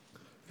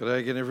Good day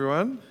again,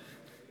 everyone.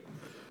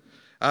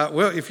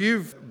 Well, if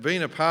you've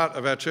been a part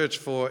of our church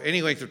for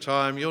any length of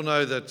time, you'll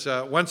know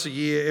that once a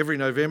year, every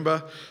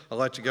November, I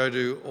like to go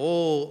to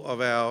all of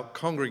our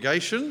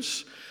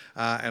congregations,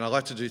 and I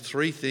like to do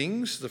three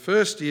things. The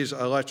first is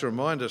I like to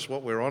remind us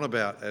what we're on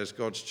about as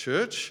God's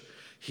church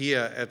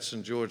here at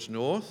St George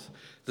North.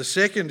 The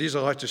second is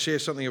I like to share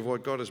something of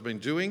what God has been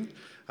doing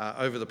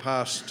over the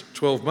past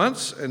 12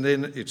 months, and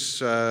then it's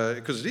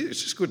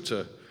just good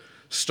to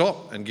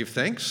stop and give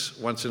thanks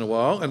once in a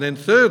while. And then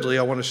thirdly,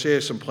 I want to share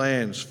some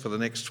plans for the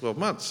next 12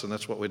 months, and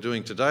that's what we're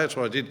doing today. That's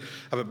what I did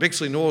up at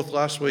Bexley North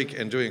last week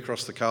and doing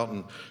across the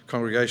Carlton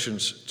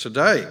congregations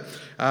today.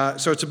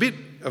 So it's a bit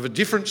of a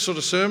different sort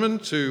of sermon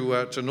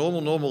to normal.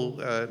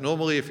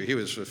 Normally, if you're here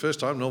with us for the first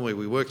time, normally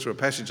we work through a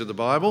passage of the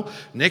Bible.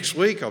 Next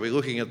week, I'll be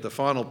looking at the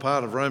final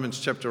part of Romans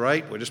chapter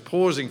 8. We're just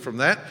pausing from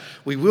that.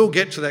 We will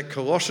get to that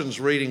Colossians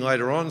reading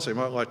later on, so you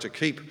might like to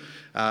keep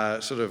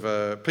sort of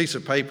a piece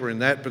of paper in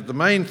that, but the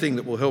main thing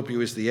that will help you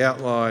is the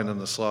outline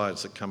and the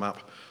slides that come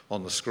up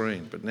on the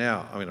screen. But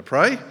now I'm going to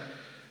pray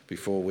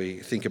before we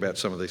think about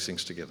some of these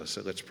things together.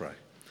 So let's pray.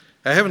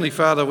 Our Heavenly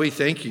Father, we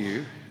thank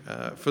you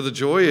for the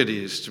joy it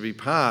is to be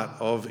part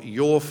of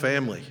your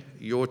family,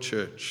 your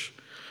church.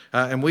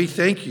 And we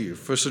thank you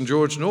for St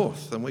George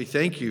North, and we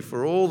thank you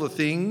for all the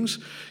things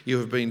you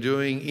have been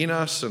doing in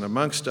us and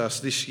amongst us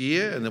this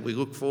year, and that we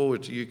look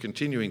forward to you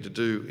continuing to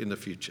do in the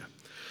future.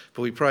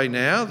 But we pray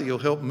now that you'll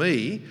help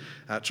me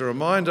to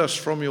remind us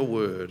from your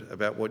word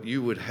about what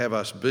you would have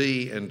us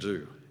be and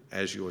do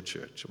as your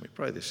church. And we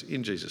pray this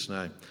in Jesus'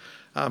 name.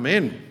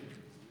 Amen.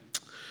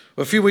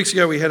 Well, a few weeks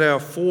ago we had our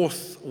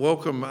fourth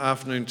welcome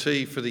afternoon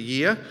tea for the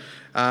year.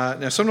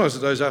 Now sometimes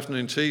at those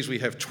afternoon teas we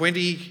have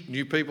 20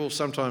 new people,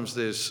 sometimes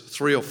there's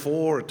 3 or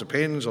 4, it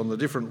depends on the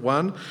different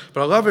one.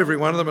 But I love every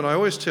one of them, and I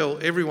always tell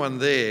everyone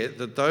there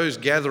that those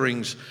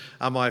gatherings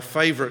are my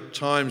favourite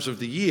times of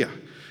the year.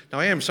 Now,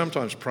 I am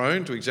sometimes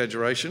prone to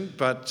exaggeration,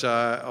 but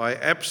I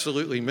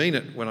absolutely mean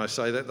it when I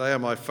say that. They are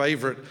my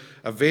favourite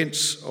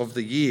events of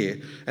the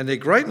year. And they're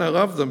great, and I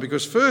love them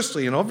because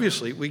firstly and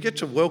obviously, we get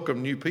to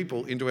welcome new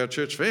people into our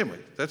church family.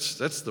 That's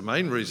the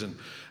main reason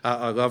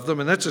I love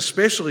them. And that's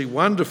especially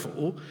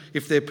wonderful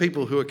if they're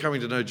people who are coming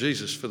to know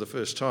Jesus for the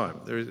first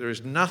time. There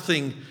is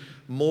nothing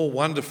more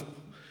wonderful.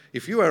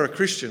 If you are a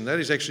Christian, that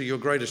is actually your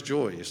greatest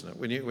joy, isn't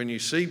it? When you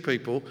see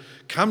people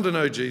come to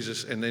know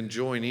Jesus and then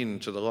join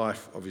into the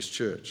life of his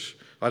church.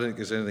 I don't think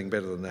there's anything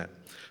better than that.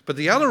 But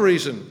the other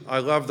reason I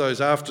love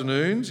those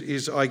afternoons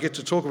is I get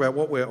to talk about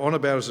what we're on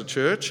about as a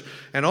church.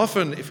 And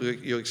often, if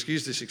you'll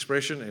excuse this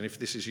expression, and if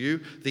this is you,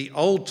 the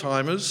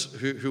old-timers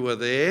who are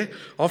there,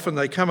 often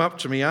they come up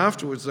to me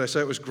afterwards, they say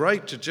it was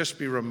great to just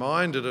be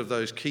reminded of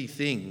those key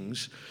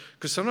things,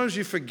 because sometimes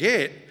you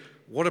forget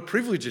what a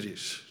privilege it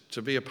is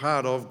to be a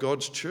part of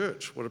God's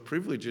church. What a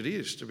privilege it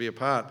is to be a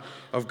part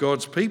of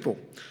God's people.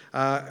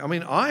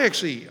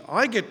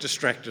 I get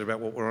distracted about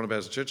what we're on about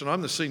as a church, and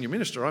I'm the senior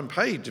minister. I'm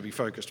paid to be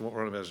focused on what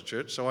we're on about as a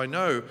church, so I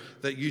know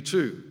that you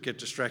too get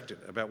distracted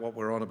about what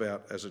we're on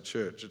about as a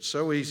church. It's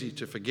so easy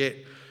to forget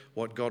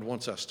what God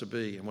wants us to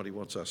be and what he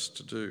wants us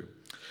to do.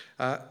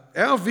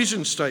 Our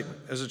vision statement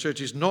as a church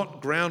is not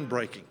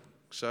groundbreaking.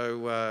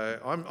 So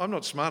I'm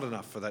not smart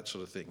enough for that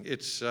sort of thing.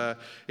 It's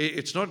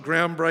not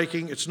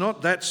groundbreaking. It's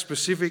not that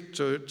specific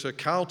to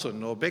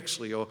Carlton or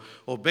Bexley or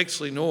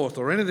Bexley North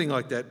or anything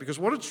like that, because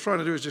what it's trying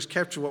to do is just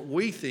capture what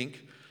we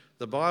think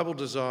the Bible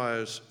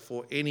desires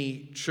for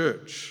any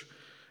church.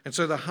 And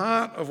so the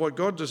heart of what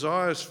God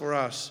desires for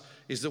us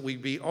is that we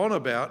be on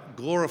about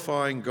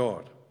glorifying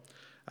God.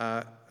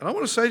 And I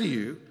want to say to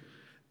you,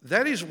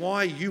 that is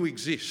why you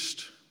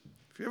exist.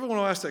 If you ever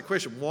want to ask that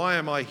question, why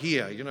am I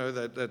here? You know,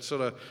 that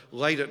sort of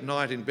late at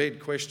night in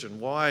bed question,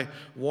 why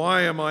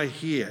am I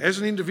here? As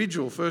an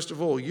individual, first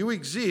of all, you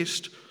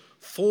exist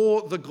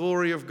for the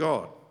glory of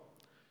God.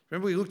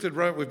 Remember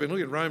we've been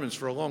looking at Romans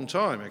for a long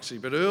time actually,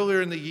 but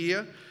earlier in the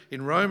year,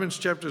 in Romans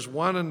chapters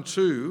 1 and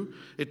 2,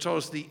 it told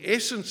us the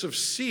essence of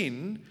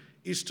sin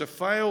is to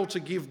fail to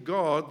give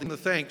God the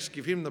thanks,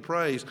 give him the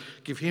praise,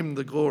 give him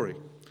the glory.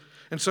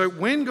 And so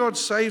when God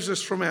saves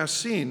us from our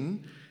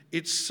sin,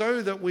 it's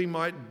so that we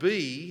might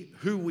be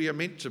who we are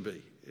meant to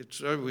be. It's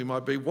so we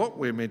might be what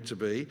we're meant to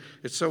be.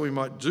 It's so we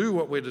might do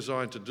what we're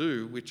designed to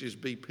do, which is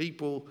be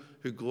people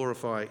who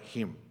glorify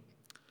him.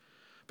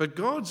 But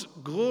God's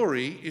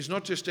glory is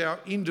not just our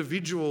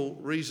individual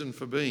reason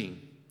for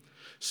being.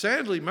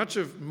 Sadly, much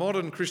of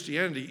modern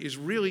Christianity is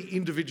really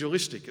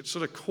individualistic. It's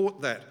sort of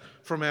caught that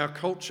from our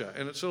culture.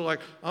 And it's sort of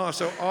like,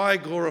 so I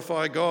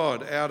glorify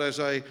God out as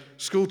a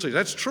school teacher.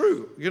 That's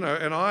true,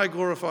 and I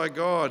glorify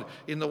God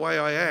in the way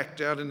I act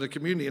out in the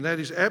community. And that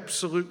is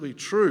absolutely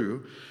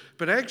true.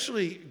 But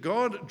actually,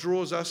 God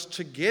draws us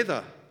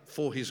together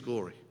for his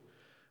glory.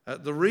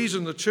 The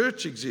reason the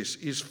church exists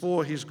is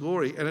for his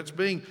glory. And it's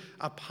being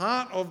a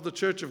part of the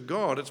church of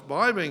God. It's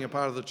by being a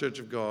part of the church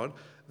of God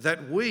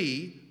that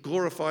we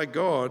glorify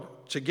God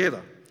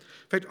together.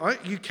 In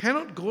fact, you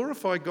cannot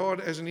glorify God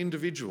as an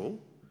individual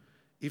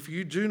if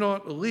you do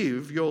not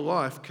live your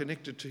life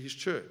connected to his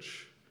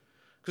church.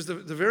 Because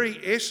the very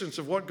essence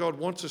of what God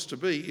wants us to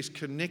be is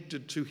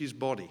connected to his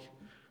body,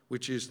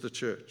 which is the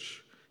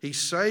church. He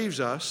saves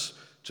us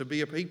to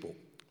be a people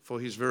for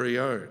his very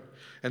own.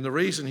 And the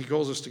reason he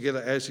calls us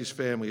together as his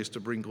family is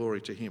to bring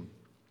glory to him.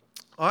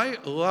 I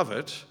love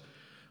it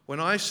when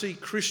I see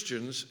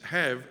Christians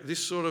have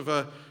this sort of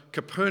a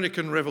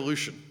Copernican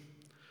revolution.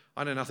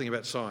 I know nothing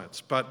about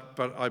science, but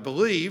I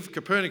believe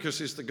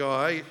Copernicus is the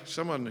guy,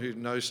 someone who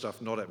knows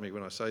stuff, nod at me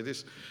when I say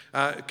this.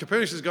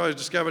 Copernicus is the guy who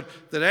discovered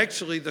that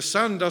actually the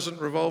sun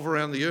doesn't revolve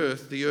around the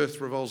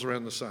earth revolves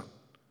around the sun.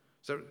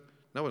 So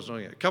no one's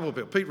nodding. A couple of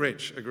people. Pete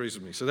Wrench agrees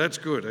with me, so that's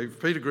good.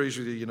 If Pete agrees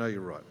with you, you know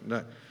you're right.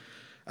 No.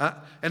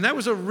 And that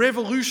was a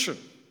revolution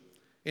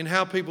in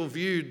how people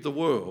viewed the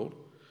world.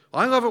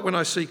 I love it when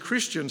I see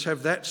Christians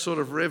have that sort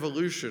of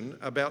revolution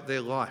about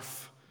their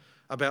life,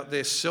 about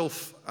their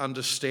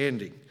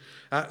self-understanding.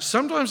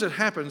 Sometimes it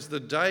happens the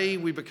day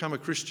we become a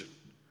Christian,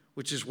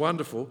 which is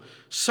wonderful.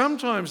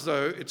 Sometimes,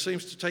 though, it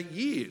seems to take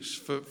years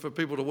for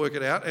people to work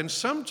it out, and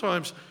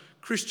sometimes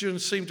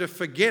Christians seem to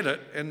forget it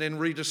and then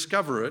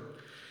rediscover it.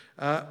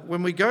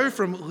 When we go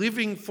from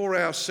living for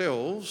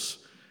ourselves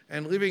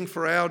and living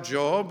for our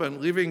job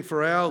and living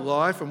for our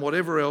life and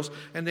whatever else,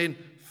 and then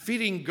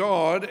fitting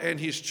God and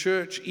his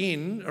church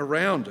in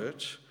around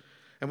it,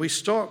 and we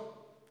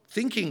stop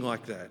thinking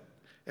like that,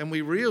 and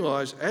we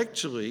realise,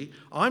 actually,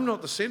 I'm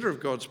not the centre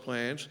of God's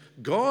plans.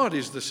 God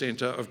is the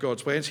centre of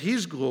God's plans,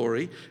 his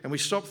glory, and we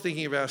stop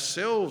thinking of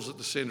ourselves at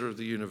the centre of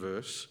the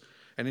universe,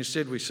 and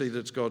instead we see that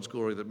it's God's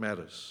glory that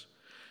matters.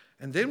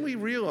 And then we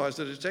realise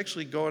that it's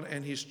actually God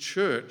and his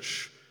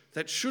church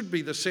that should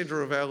be the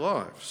centre of our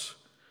lives.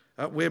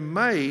 We're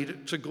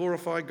made to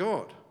glorify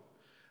God.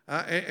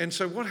 And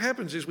so what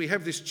happens is we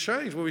have this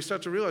change where we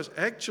start to realise,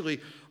 actually,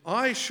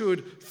 I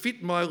should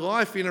fit my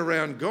life in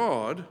around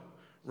God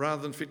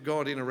rather than fit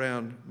God in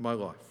around my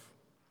life.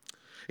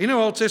 In our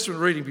Old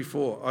Testament reading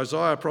before,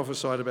 Isaiah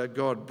prophesied about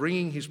God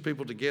bringing his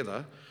people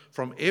together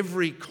from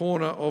every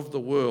corner of the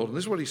world. And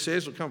this is what he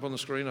says. It'll come up on the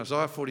screen.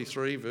 Isaiah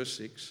 43, verse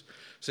 6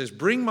 says,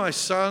 "Bring my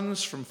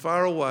sons from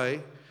far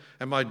away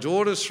and my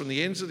daughters from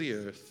the ends of the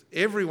earth,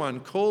 everyone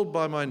called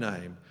by my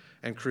name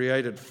and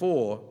created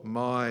for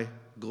my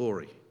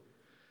glory."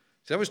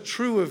 So that was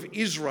true of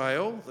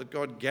Israel, that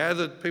God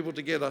gathered people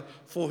together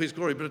for his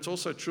glory, but it's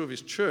also true of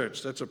his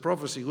church. That's a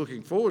prophecy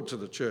looking forward to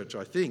the church,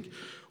 I think.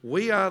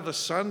 We are the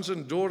sons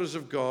and daughters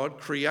of God,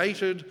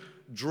 created,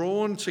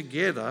 drawn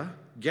together,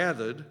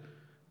 gathered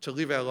to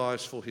live our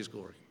lives for his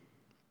glory.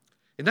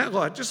 In that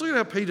light, just look at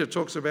how Peter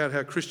talks about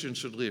how Christians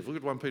should live. Look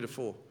at 1 Peter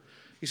 4.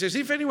 He says,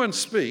 if anyone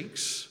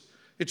speaks,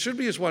 it should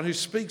be as one who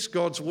speaks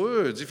God's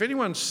words. If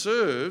anyone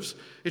serves,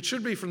 it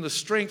should be from the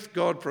strength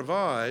God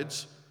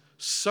provides,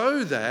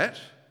 so that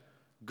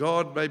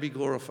God may be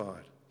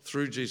glorified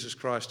through Jesus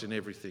Christ in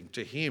everything.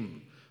 To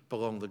him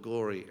belong the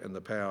glory and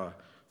the power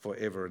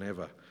forever and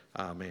ever.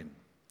 Amen.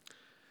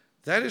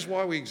 That is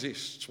why we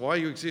exist. It's why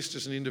you exist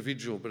as an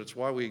individual, but it's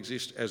why we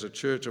exist as a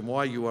church and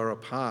why you are a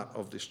part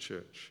of this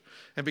church.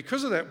 And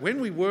because of that, when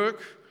we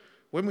work,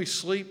 when we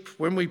sleep,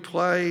 when we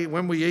play,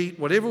 when we eat,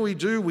 whatever we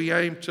do, we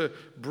aim to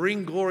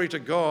bring glory to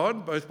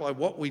God, both by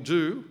what we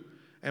do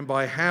and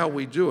by how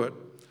we do it.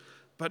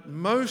 But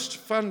most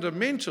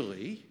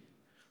fundamentally,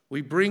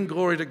 we bring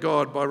glory to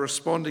God by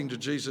responding to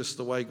Jesus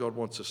the way God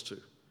wants us to,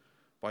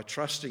 by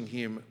trusting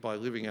him, by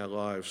living our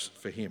lives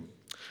for him.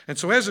 And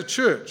so as a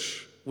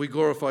church, we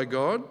glorify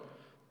God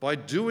by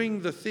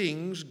doing the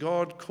things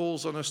God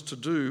calls on us to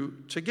do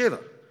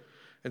together.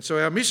 And so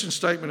our mission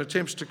statement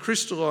attempts to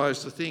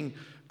crystallise the thing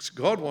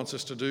God wants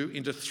us to do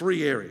into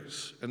three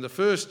areas. And the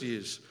first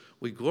is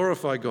we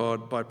glorify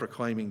God by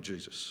proclaiming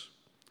Jesus.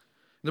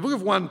 In the book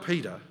of 1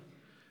 Peter,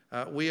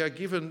 we are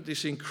given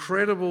this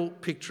incredible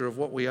picture of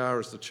what we are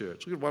as the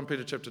church. Look at 1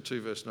 Peter chapter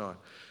 2, verse 9.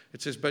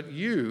 It says, "But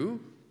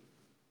you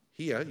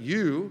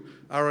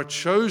are a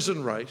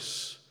chosen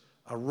race,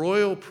 a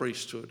royal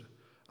priesthood,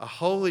 a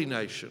holy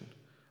nation,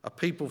 a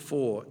people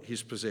for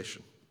his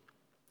possession."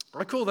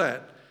 I call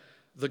that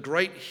the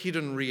great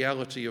hidden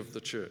reality of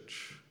the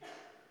church.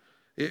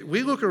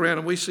 We look around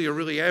and we see a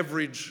really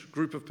average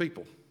group of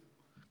people,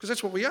 because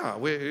that's what we are.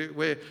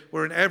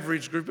 We're an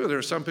average group. There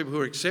are some people who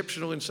are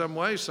exceptional in some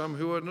ways, some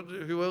who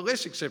are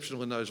less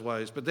exceptional in those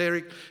ways, but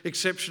they're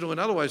exceptional in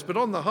other ways. But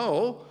on the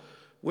whole,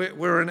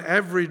 we're an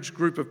average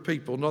group of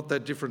people, not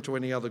that different to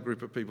any other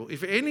group of people.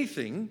 If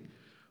anything,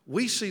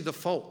 we see the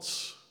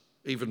faults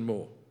even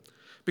more.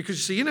 Because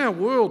you see, in our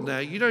world now,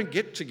 you don't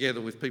get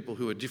together with people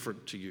who are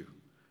different to you.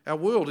 Our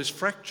world is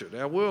fractured.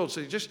 Our world,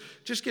 so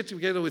just get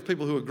together with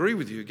people who agree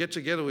with you. Get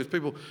together with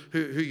people who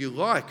you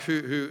like,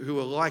 who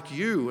are like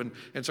you.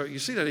 And so you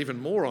see that even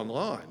more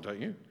online,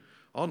 don't you?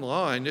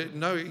 Online,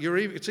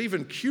 it's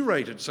even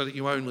curated so that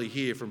you only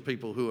hear from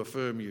people who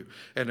affirm you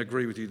and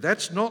agree with you.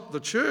 That's not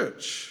the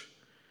church.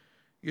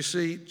 You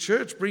see,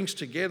 church brings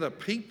together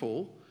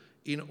people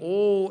in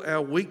all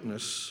our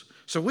weakness.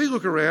 So we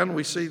look around and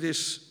we see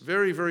this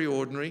very, very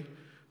ordinary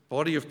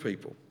body of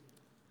people.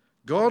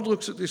 God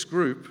looks at this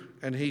group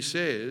and he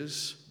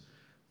says,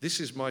 this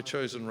is my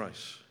chosen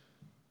race.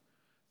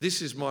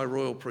 This is my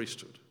royal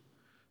priesthood.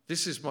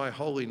 This is my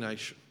holy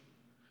nation.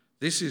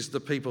 This is the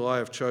people I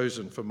have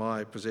chosen for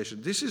my possession.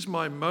 This is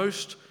my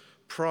most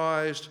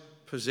prized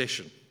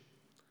possession.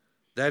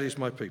 That is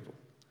my people.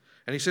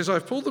 And he says,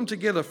 I've pulled them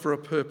together for a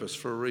purpose,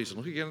 for a reason.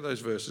 Look again at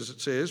those verses.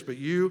 It says, but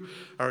you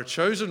are a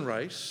chosen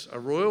race, a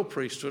royal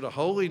priesthood, a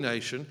holy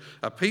nation,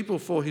 a people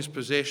for his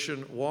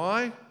possession.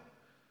 Why?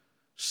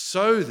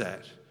 So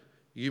that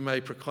you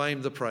may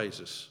proclaim the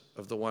praises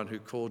of the one who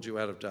called you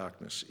out of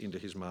darkness into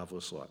his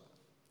marvellous light.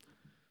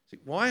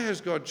 Why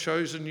has God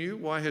chosen you?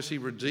 Why has he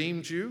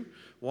redeemed you?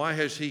 Why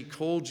has he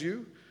called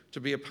you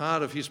to be a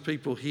part of his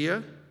people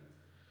here?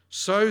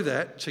 So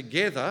that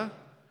together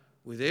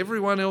with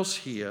everyone else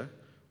here,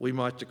 we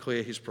might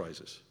declare his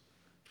praises.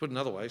 To put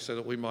another way, so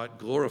that we might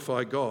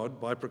glorify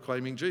God by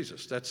proclaiming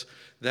Jesus.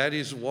 That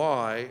is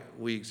why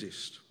we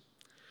exist.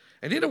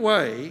 And in a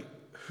way,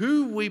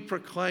 who we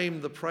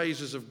proclaim the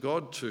praises of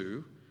God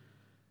to,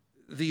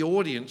 the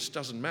audience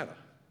doesn't matter.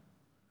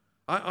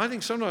 I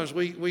think sometimes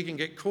we can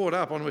get caught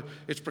up on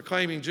it's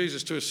proclaiming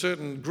Jesus to a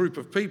certain group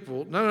of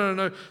people.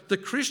 No. The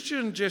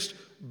Christian just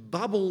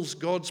bubbles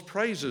God's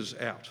praises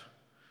out.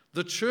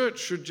 The church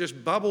should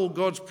just bubble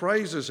God's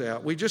praises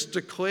out. We just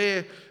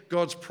declare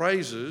God's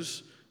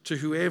praises to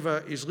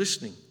whoever is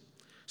listening.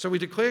 So we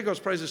declare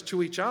God's praises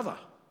to each other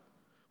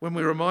when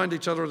we remind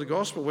each other of the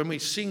gospel, when we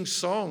sing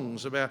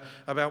songs about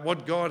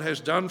what God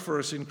has done for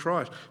us in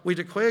Christ. We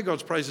declare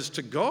God's praises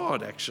to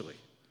God, actually.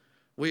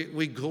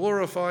 We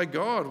glorify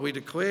God. We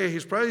declare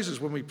his praises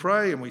when we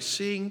pray and we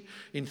sing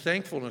in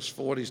thankfulness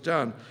for what he's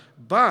done.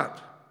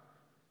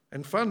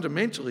 And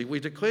fundamentally, we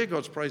declare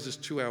God's praises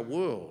to our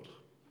world.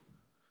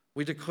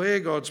 We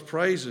declare God's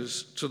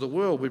praises to the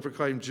world. We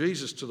proclaim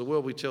Jesus to the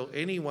world. We tell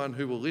anyone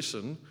who will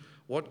listen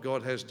what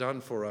God has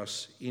done for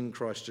us in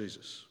Christ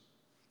Jesus.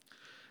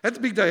 At the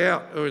big day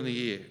out earlier in the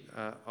year,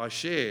 I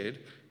shared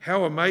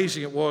how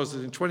amazing it was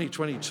that in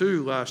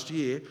 2022 last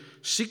year,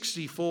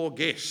 64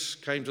 guests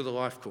came to the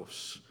life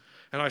course.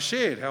 And I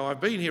shared how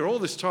I've been here all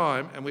this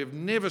time and we've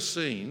never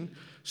seen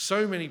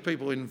so many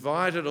people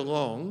invited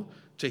along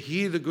to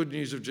hear the good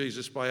news of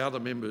Jesus by other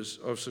members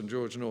of St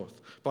George North.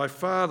 By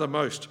far the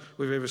most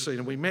we've ever seen.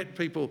 And we met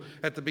people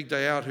at the big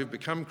day out who've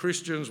become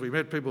Christians. We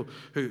met people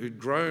who'd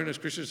grown as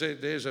Christians.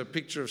 There's a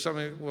picture of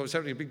something what was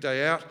happening at big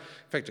day out.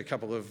 In fact, a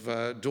couple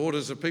of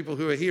daughters of people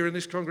who are here in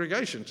this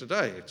congregation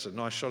today. It's a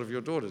nice shot of your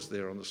daughters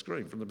there on the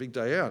screen from the big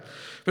day out.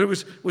 But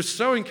it was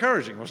so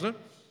encouraging, wasn't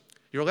it?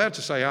 You're allowed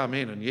to say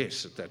amen and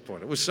yes at that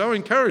point. It was so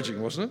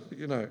encouraging, wasn't it?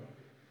 You know.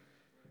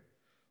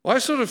 I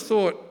sort of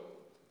thought,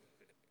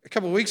 a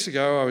couple of weeks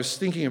ago, I was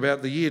thinking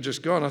about the year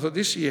just gone. I thought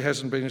this year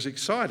hasn't been as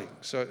exciting.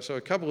 So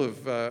a couple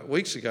of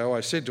weeks ago,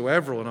 I said to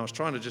Avril, and I was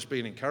trying to just be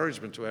an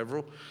encouragement to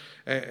Avril,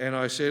 and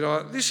I said,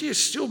 this year's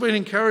still been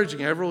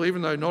encouraging, Avril,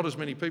 even though not as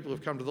many people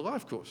have come to the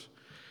life course.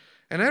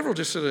 And Avril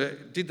just sort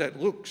of did that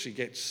look she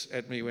gets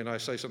at me when I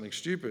say something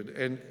stupid,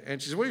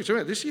 and she said, what are you talking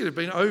about? This year there have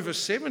been over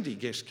 70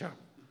 guests come.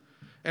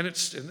 And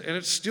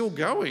it's still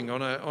going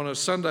on a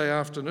Sunday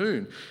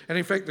afternoon. And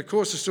in fact, the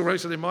course is still running,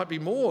 so there might be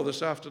more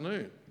this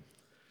afternoon.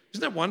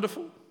 Isn't that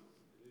wonderful?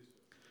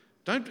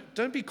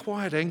 Don't be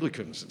quiet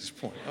Anglicans at this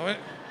point. I mean,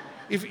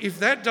 if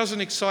that doesn't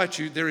excite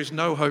you, there is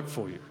no hope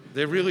for you.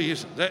 There really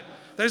isn't.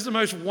 That's the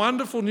most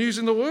wonderful news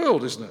in the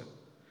world, isn't it?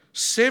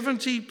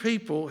 70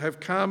 people have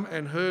come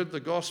and heard the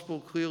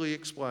gospel clearly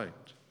explained.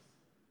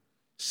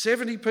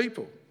 70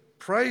 people.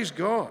 Praise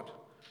God.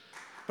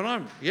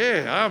 But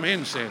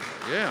amen, Sandra.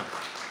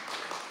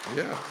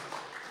 Yeah.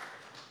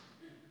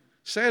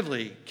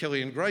 Sadly,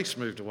 Kelly and Grace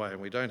moved away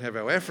and we don't have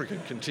our African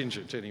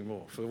contingent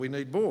anymore, so we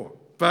need more.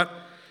 But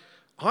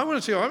I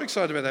want to tell you, I'm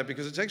excited about that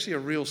because it's actually a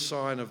real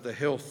sign of the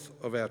health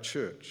of our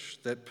church,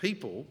 that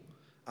people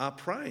are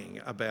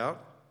praying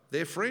about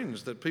their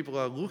friends, that people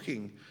are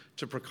looking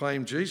to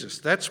proclaim Jesus.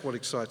 That's what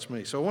excites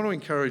me. So I want to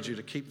encourage you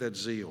to keep that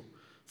zeal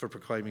for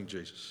proclaiming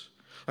Jesus.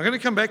 I'm going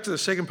to come back to the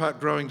second part,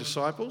 growing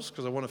disciples,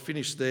 because I want to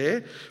finish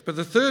there. But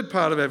the third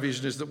part of our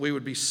vision is that we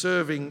would be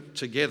serving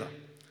together.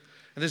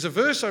 And there's a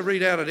verse I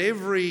read out at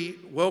every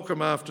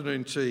welcome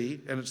afternoon tea,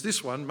 and it's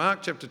this one,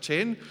 Mark chapter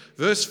 10,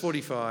 verse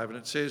 45, and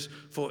it says,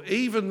 "For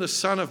even the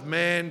Son of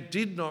Man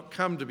did not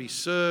come to be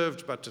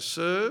served, but to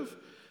serve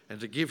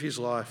and to give his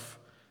life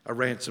a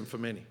ransom for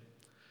many."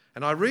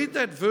 And I read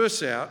that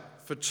verse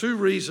out for two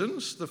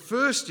reasons. The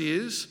first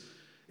is,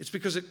 it's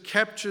because it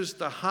captures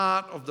the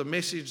heart of the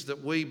message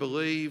that we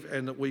believe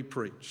and that we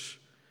preach.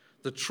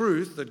 The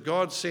truth that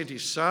God sent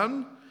his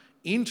Son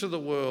into the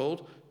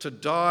world to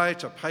die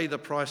to pay the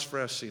price for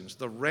our sins,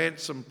 the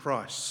ransom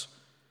price.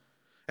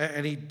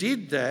 And he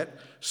did that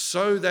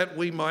so that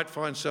we might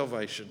find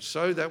salvation,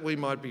 so that we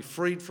might be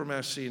freed from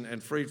our sin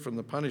and freed from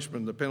the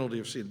punishment, the penalty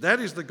of sin. That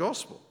is the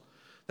gospel.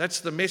 That's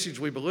the message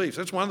we believe.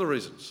 That's one of the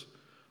reasons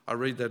I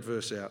read that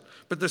verse out.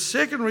 But the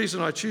second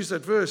reason I choose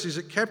that verse is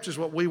it captures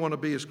what we want to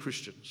be as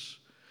Christians.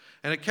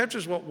 And it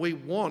captures what we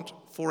want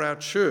for our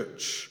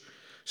church.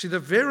 See, the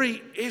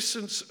very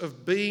essence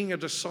of being a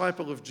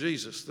disciple of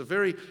Jesus, the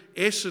very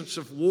essence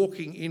of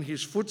walking in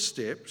his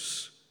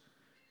footsteps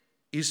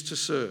is to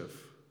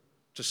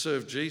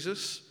serve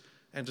Jesus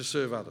and to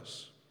serve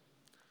others.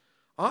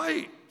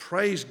 I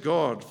praise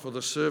God for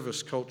the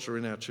service culture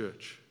in our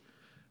church.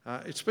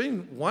 It's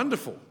been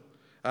wonderful.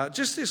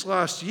 Just this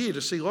last year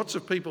to see lots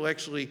of people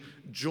actually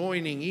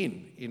joining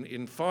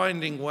in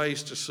finding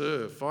ways to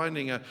serve,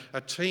 finding a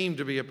team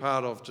to be a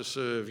part of to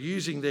serve,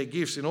 using their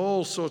gifts in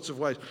all sorts of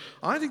ways.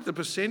 I think the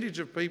percentage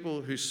of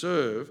people who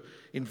serve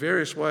in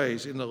various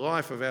ways in the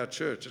life of our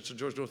church at St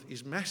George North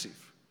is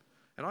massive.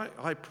 And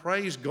I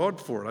praise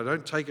God for it. I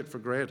don't take it for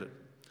granted.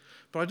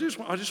 But I just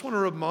want to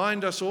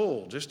remind us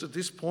all, just at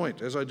this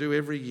point, as I do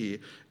every year,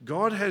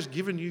 God has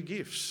given you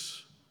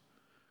gifts.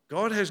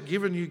 God has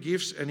given you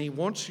gifts and he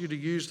wants you to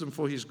use them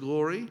for his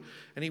glory,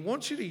 and he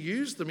wants you to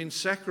use them in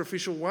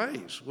sacrificial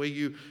ways where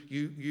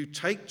you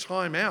take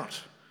time out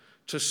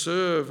to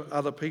serve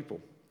other people.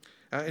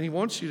 And he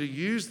wants you to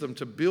use them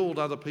to build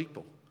other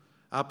people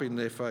up in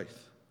their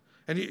faith.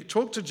 And you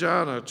talk to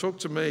Jana, talk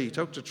to me,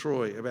 talk to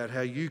Troy about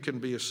how you can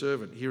be a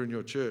servant here in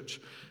your church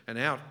and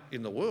out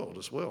in the world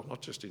as well,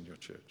 not just in your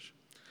church.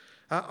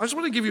 I just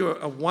want to give you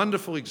a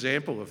wonderful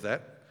example of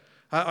that.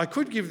 I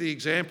could give the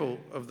example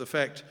of the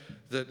fact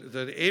that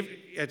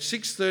at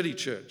 6:30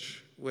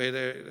 church, where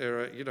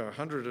there are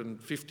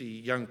 150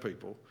 young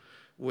people,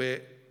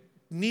 where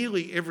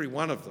nearly every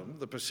one of them,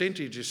 the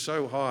percentage is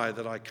so high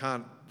that I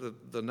can't,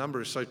 the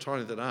number is so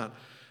tiny that aren't.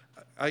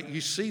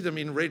 You see them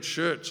in red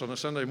shirts on a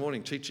Sunday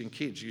morning teaching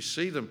kids. You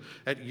see them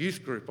at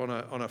youth group on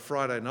a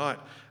Friday night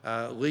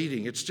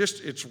leading.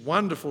 It's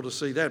wonderful to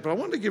see that. But I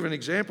wanted to give an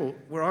example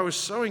where I was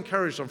so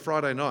encouraged on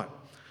Friday night.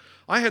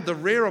 I had the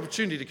rare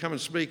opportunity to come and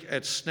speak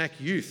at Snack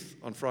Youth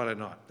on Friday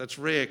night. That's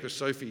rare because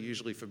Sophie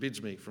usually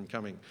forbids me from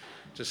coming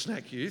to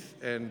Snack Youth.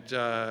 And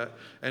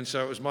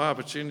so it was my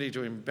opportunity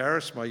to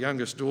embarrass my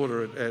youngest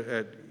daughter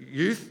at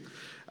youth.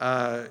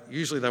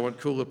 Usually they want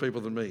cooler people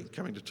than me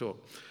coming to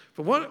talk.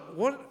 But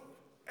what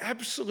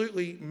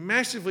absolutely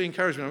massively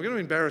encouraged me, I'm going to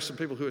embarrass some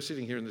people who are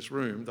sitting here in this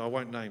room, though I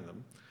won't name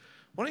them.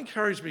 What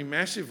encouraged me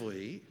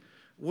massively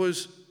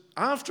was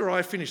after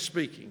I finished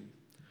speaking,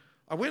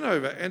 I went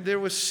over and there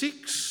were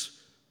 6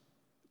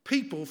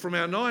 people from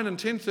our 9 and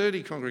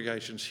 10:30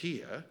 congregations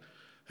here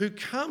who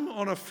come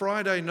on a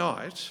Friday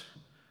night,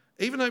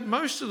 even though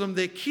most of them,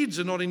 their kids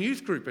are not in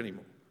youth group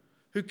anymore,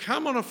 who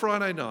come on a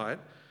Friday night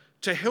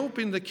to help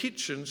in the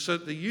kitchen so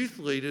that the youth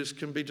leaders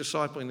can be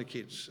discipling the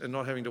kids and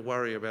not having to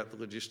worry about the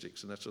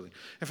logistics and that sort of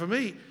thing. And for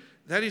me,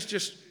 that is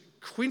just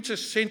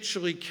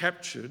quintessentially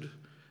captured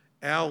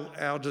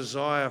our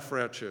desire for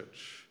our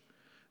church,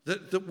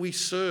 that we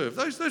serve.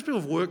 Those people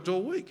have worked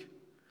all week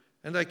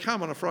and they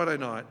come on a Friday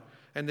night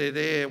and they're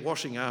there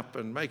washing up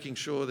and making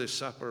sure there's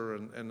supper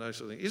and those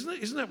sort of things.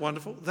 Isn't that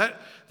wonderful?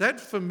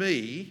 That for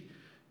me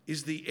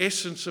is the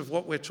essence of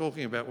what we're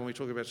talking about when we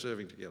talk about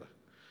serving together.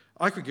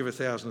 I could give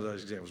 1,000 of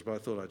those examples, but I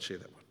thought I'd share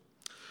that one.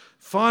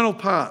 Final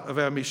part of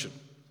our mission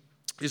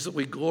is that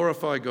we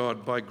glorify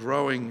God by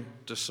growing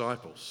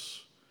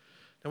disciples.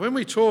 Now, when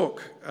we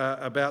talk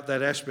about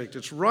that aspect,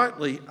 it's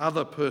rightly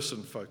other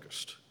person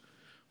focused.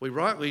 We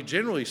rightly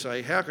generally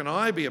say, how can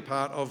I be a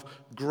part of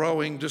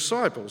growing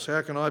disciples?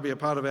 How can I be a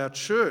part of our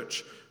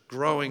church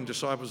growing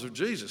disciples of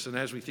Jesus? And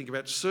as we think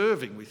about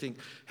serving, we think,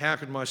 how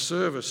can my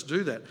service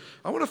do that?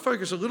 I want to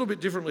focus a little bit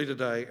differently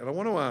today, and I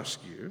want to ask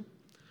you,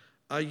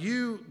 are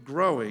you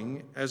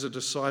growing as a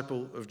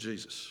disciple of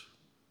Jesus?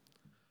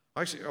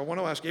 Actually, I want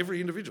to ask every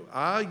individual,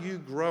 are you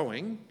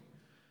growing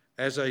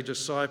as a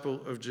disciple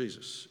of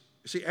Jesus?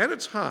 You see, at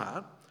its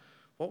heart,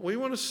 what we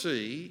want to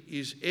see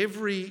is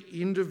every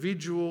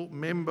individual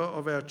member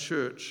of our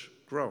church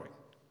growing.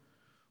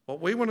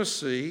 What we want to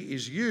see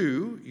is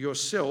you,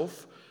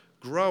 yourself,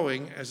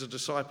 growing as a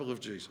disciple of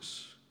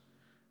Jesus.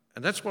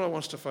 And that's what I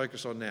want us to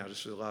focus on now,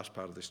 just for the last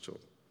part of this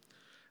talk.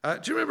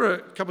 Do you remember a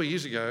couple of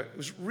years ago, it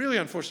was really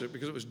unfortunate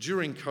because it was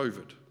during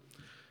COVID,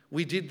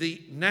 we did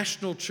the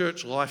National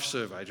Church Life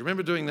Survey. Do you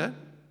remember doing that?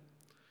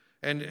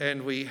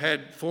 And we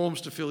had forms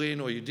to fill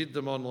in, or you did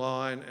them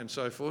online and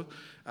so forth.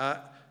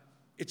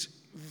 It's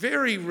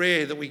very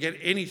rare that we get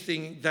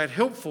anything that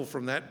helpful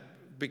from that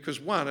because,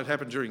 one, it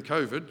happened during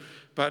COVID,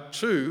 but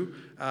two,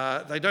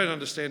 they don't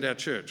understand our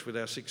church with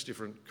our 6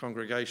 different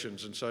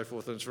congregations and so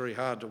forth, and it's very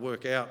hard to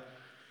work out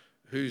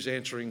who's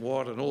answering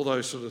what and all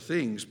those sort of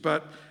things.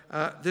 But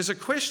there's a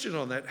question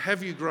on that,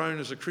 have you grown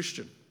as a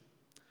Christian?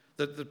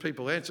 That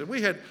people answer.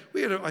 We had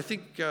I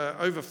think,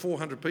 over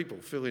 400 people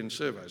fill in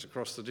surveys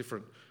across the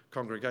different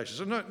congregations.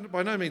 So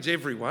by no means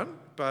everyone,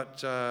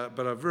 but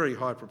a very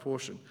high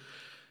proportion.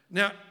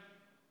 Now,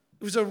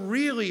 it was a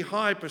really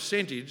high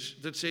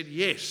percentage that said,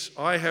 yes,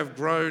 I have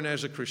grown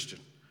as a Christian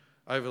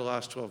over the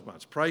last 12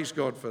 months. Praise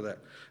God for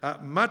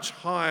that. Much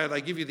higher, they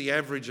give you the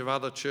average of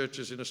other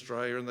churches in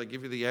Australia, and they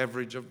give you the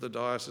average of the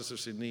Diocese of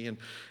Sydney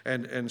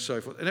and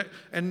so forth.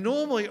 And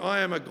normally I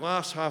am a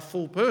glass half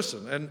full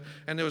person,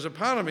 and there was a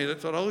part of me that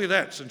thought, oh, look at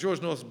that, St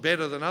George North's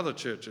better than other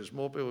churches,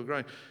 more people are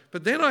growing.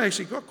 But then I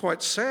actually got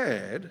quite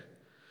sad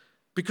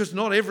because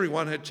not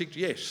everyone had ticked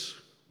yes.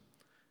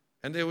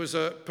 And there was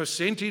a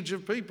percentage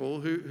of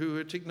people who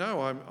had ticked,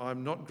 no,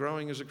 I'm not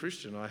growing as a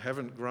Christian. I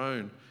haven't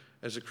grown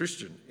as a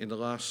Christian in the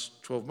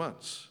last 12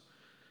 months.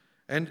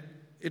 And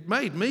it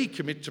made me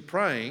commit to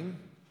praying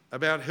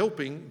about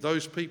helping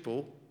those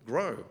people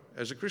grow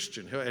as a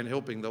Christian and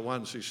helping the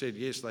ones who said,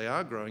 yes, they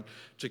are growing,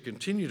 to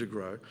continue to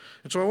grow.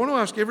 And so I want to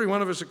ask every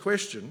one of us a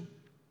question.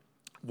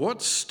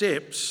 What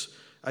steps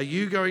are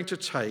you going to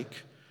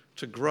take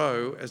to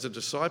grow as a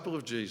disciple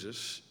of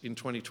Jesus in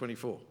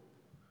 2024?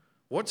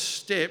 What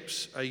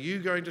steps are you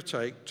going to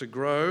take to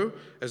grow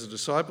as a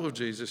disciple of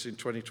Jesus in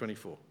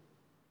 2024?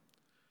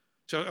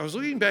 So I was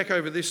looking back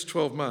over this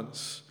 12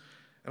 months,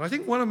 and I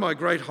think one of my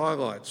great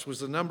highlights was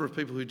the number of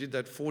people who did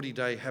that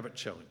 40-day habit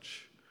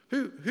challenge.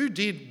 Who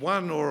did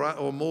one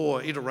or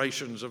more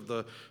iterations of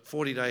the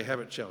 40-day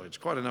habit challenge?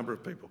 Quite a number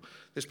of people.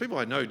 There's people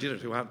I know did it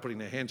who aren't putting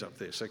their hands up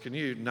there. So can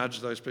you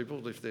nudge those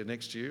people if they're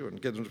next to you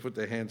and get them to put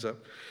their hands up?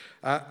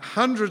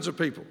 Hundreds of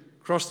people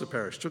across the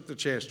parish took the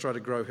chance to try to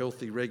grow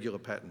healthy, regular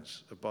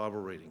patterns of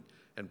Bible reading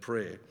and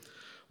prayer.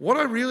 What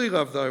I really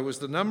loved, though, was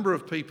the number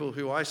of people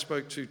who I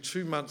spoke to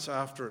 2 months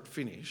after it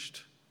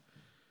finished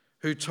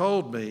who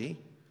told me,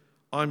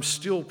 I'm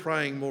still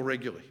praying more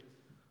regularly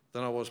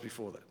than I was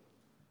before that.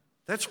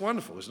 That's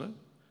wonderful, isn't it?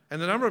 And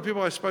the number of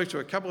people I spoke to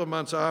a couple of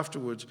months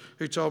afterwards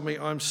who told me,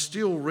 I'm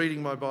still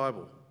reading my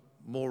Bible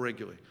more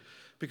regularly.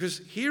 Because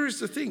here is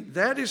the thing,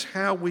 that is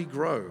how we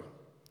grow.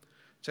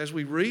 It's as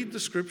we read the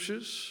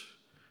scriptures,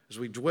 as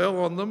we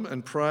dwell on them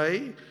and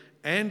pray,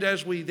 and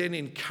as we then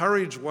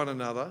encourage one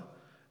another,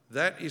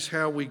 that is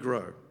how we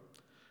grow.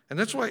 And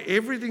that's why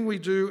everything we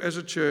do as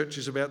a church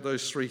is about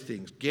those three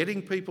things: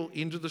 getting people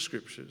into the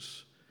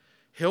scriptures,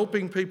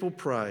 helping people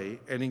pray,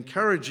 and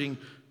encouraging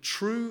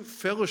true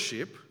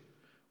fellowship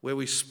where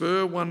we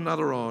spur one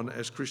another on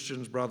as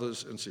Christians,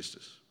 brothers and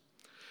sisters.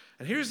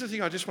 And here's the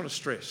thing I just want to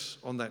stress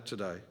on that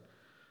today.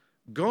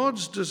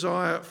 God's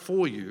desire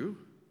for you,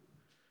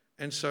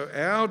 and so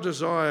our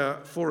desire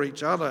for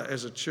each other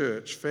as a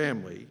church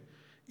family,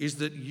 is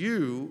that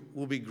you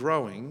will be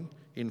growing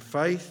in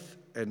faith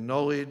and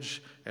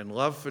knowledge and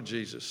love for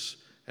Jesus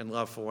and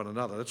love for one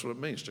another. That's what it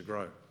means to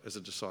grow as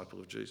a disciple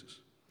of Jesus.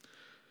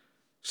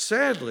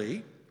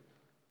 Sadly,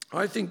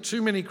 I think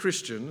too many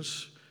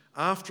Christians,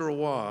 after a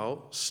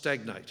while,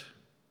 stagnate.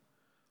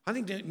 I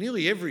think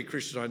nearly every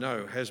Christian I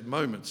know has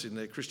moments in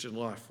their Christian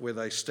life where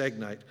they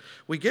stagnate.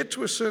 We get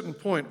to a certain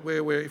point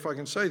where we're, if I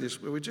can say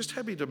this, where we're just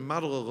happy to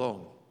muddle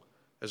along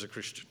as a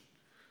Christian.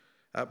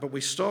 But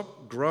we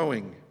stop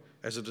growing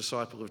as a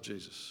disciple of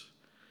Jesus.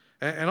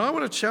 And I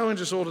want to challenge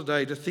us all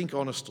today to think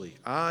honestly.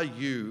 Are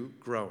you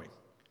growing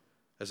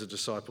as a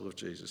disciple of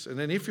Jesus? And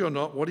then if you're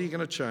not, what are you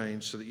going to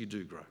change so that you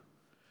do grow?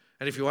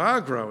 And if you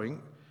are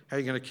growing, how are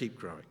you going to keep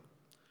growing?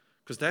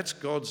 Because that's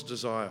God's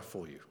desire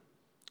for you.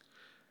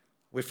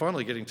 We're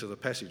finally getting to the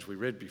passage we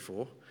read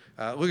before.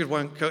 Look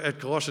at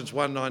Colossians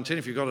 1:9-10.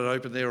 If you've got it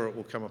open there, or it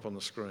will come up on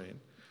the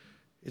screen.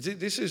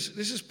 This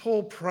is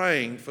Paul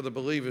praying for the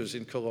believers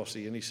in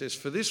Colossae, and he says,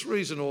 "For this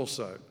reason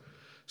also,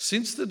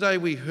 since the day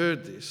we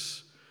heard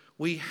this,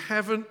 we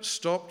haven't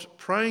stopped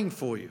praying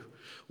for you."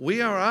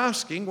 We are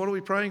asking, what are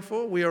we praying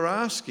for? We are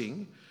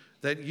asking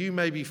that you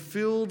may be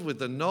filled with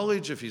the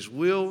knowledge of his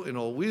will in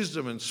all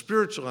wisdom and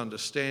spiritual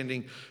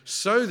understanding,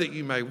 so that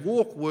you may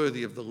walk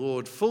worthy of the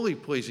Lord, fully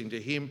pleasing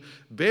to him,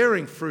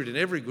 bearing fruit in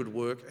every good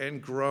work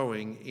and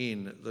growing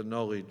in the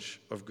knowledge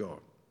of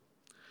God.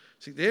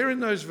 See, there in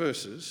those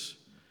verses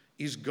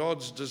is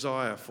God's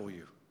desire for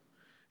you.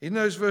 In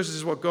those verses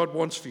is what God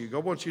wants for you.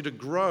 God wants you to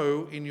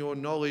grow in your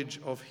knowledge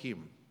of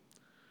him.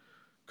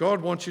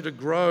 God wants you to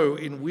grow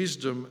in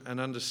wisdom and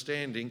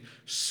understanding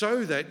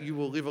so that you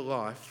will live a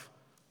life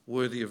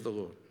worthy of the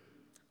Lord.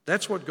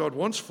 That's what God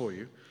wants for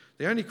you.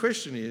 The only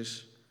question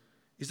is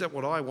that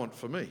what I want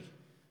for me?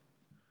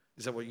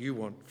 Is that what you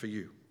want for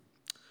you?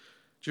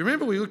 Do you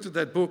remember we looked at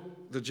that book,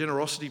 The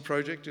Generosity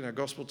Project, in our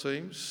gospel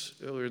teams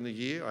earlier in the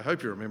year? I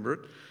hope you remember it.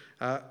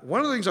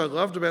 One of the things I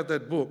loved about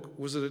that book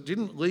was that it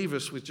didn't leave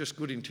us with just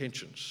good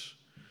intentions.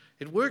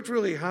 It worked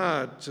really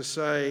hard to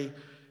say,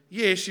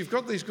 yes, you've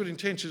got these good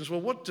intentions. Well,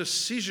 what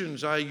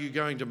decisions are you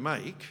going to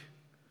make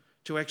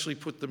to actually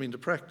put them into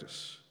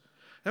practice?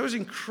 That was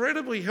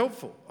incredibly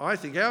helpful. I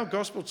think our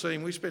gospel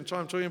team, we spent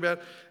time talking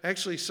about,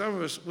 actually some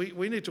of us,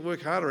 we need to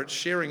work harder at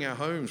sharing our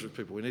homes with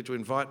people. We need to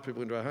invite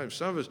people into our homes.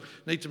 Some of us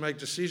need to make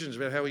decisions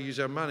about how we use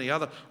our money,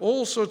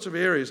 all sorts of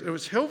areas. It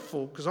was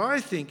helpful because I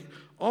think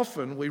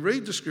often we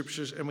read the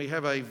scriptures and we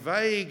have a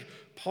vague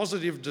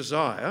positive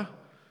desire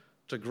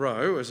to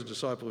grow as a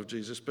disciple of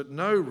Jesus, but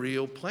no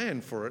real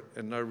plan for it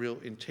and no real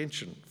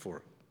intention for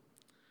it.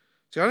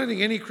 See, I don't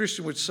think any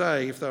Christian would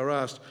say, if they were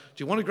asked,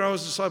 do you want to grow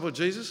as a disciple of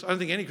Jesus? I don't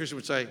think any Christian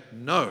would say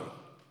no.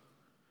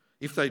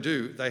 If they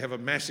do, they have a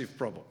massive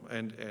problem,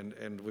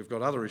 and we've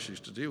got other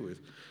issues to deal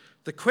with.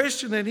 The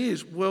question then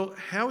is, well,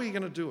 how are you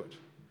going to do it?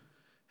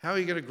 How are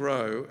you going to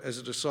grow as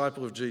a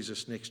disciple of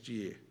Jesus next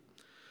year?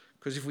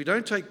 Because if we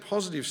don't take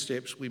positive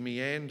steps, we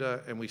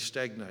meander and we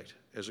stagnate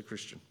as a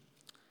Christian.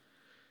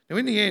 Now,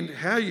 in the end,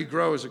 how you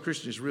grow as a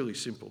Christian is really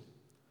simple.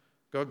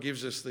 God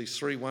gives us these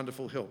three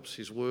wonderful helps: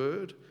 his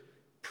word,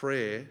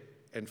 prayer,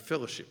 and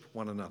fellowship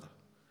one another.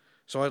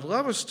 So I'd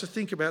love us to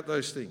think about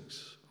those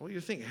things. I want you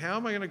to think, how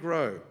am I going to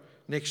grow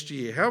next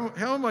year?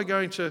 How am I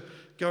going to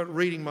go at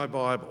reading my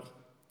Bible?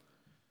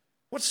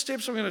 What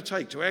steps am I going to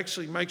take to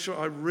actually make sure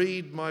I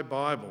read my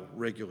Bible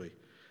regularly?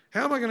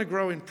 How am I going to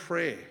grow in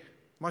prayer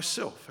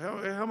myself? How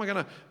am I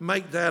going to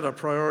make that a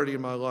priority in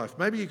my life?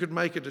 Maybe you could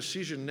make a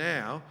decision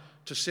now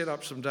to set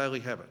up some daily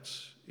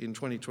habits in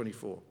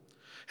 2024.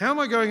 How am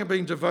I going to be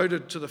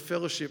devoted to the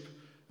fellowship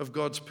of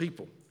God's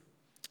people?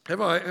 Have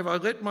I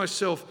let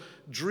myself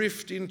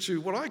drift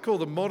into what I call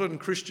the modern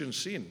Christian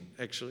sin,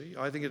 actually?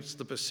 I think it's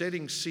the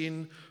besetting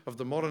sin of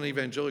the modern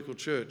evangelical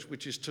church,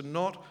 which is to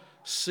not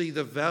see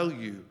the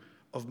value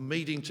of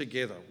meeting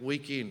together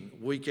week in,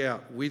 week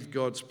out with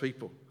God's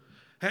people.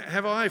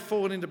 Have I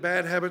fallen into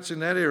bad habits in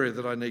that area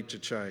that I need to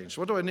change?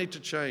 What do I need to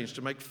change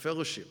to make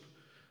fellowship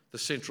the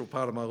central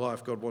part of my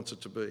life God wants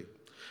it to be?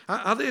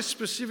 Are there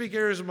specific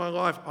areas of my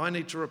life I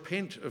need to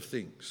repent of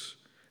things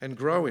and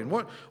grow in?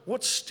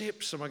 What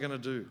steps am I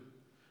going to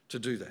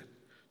do that?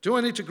 Do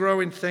I need to grow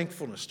in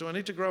thankfulness? Do I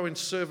need to grow in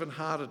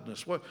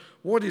servant-heartedness?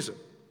 What is it?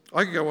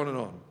 I could go on and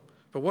on.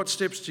 But what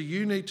steps do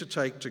you need to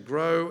take to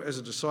grow as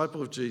a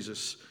disciple of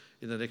Jesus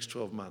in the next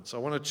 12 months? I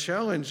want to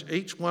challenge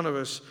each one of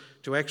us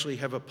to actually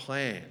have a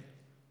plan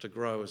to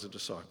grow as a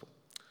disciple.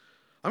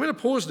 I'm going to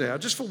pause now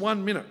just for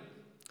 1 minute.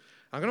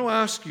 I'm going to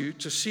ask you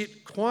to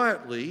sit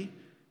quietly,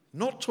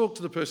 not talk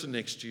to the person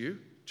next to you,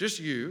 just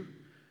you,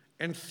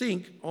 and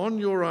think on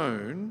your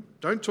own,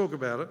 don't talk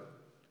about it,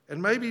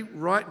 and maybe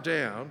write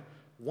down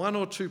 1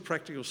 or 2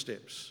 practical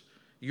steps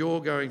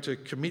you're going to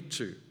commit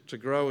to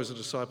grow as a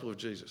disciple of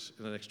Jesus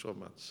in the next 12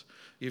 months.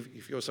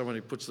 If you're someone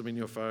who puts them in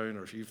your phone,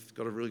 or if you've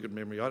got a really good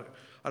memory, I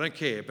don't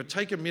care, but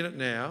take a minute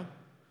now,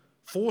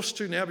 forced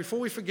to now, before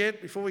we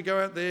forget, before we go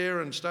out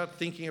there and start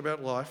thinking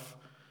about life,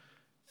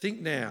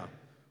 think now,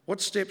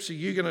 what steps are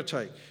you going to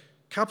take?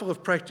 A couple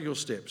of practical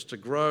steps to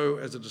grow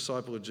as a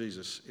disciple of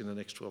Jesus in the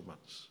next 12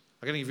 months.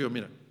 I'm going to give you a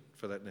minute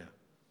for that now.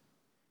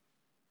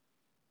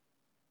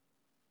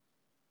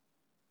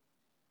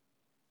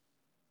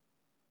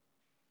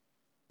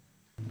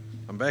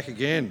 I'm back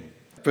again.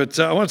 But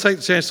I want to take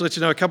the chance to let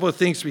you know a couple of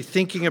things to be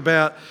thinking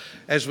about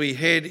as we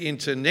head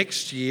into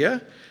next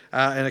year,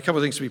 and a couple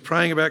of things to be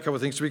praying about, a couple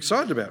of things to be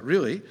excited about,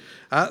 really.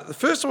 The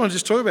first I want to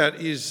just talk about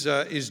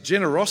is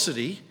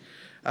generosity.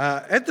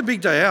 At the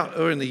big day out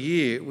earlier in the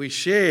year, we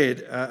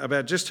shared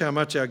about just how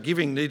much our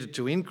giving needed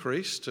to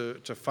increase to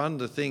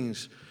fund the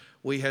things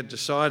we had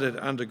decided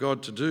under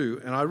God to do.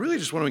 And I really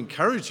just want to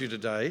encourage you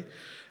today.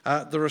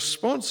 The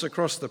response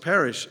across the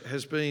parish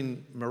has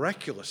been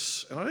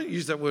miraculous. And I don't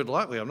use that word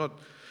lightly. I'm not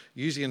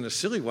using it in a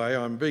silly way.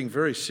 I'm being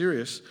very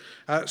serious.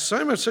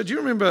 So much so, do you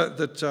remember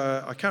that,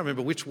 I can't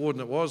remember which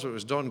warden it was, but it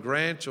was Don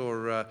Grant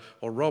or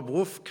Rob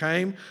Wolf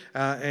came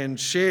and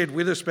shared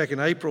with us back in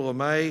April or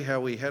May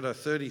how we had a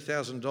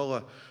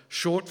 $30,000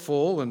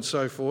 shortfall and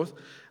so forth.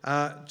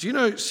 Do you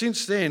know,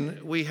 since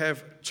then, we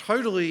have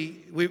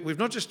we've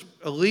not just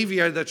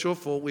alleviated that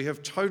shortfall, we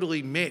have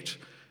totally met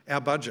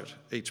our budget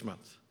each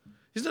month.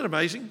 Isn't that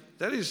amazing?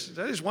 That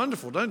is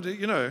wonderful,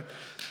 you know?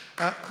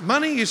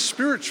 Money is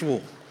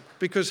spiritual,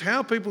 because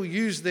how people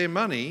use their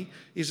money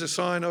is a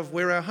sign of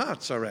where our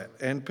hearts are at.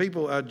 And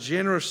people are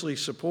generously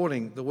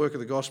supporting the work of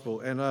the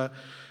gospel. And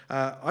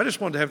I just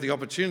wanted to have the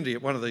opportunity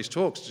at one of these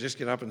talks to just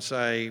get up and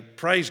say,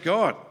 praise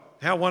God.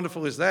 How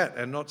wonderful is that?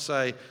 And not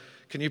say,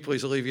 can you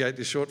please alleviate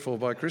this shortfall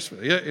by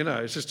Christmas? You know,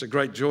 it's just a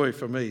great joy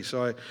for me.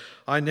 So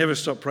I never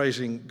stop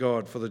praising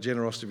God for the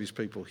generosity of his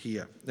people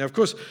here. Now, of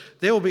course,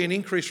 there will be an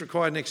increase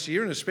required next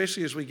year, and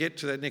especially as we get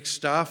to that next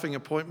staffing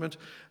appointment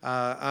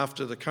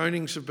after the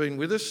Konings have been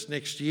with us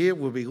next year,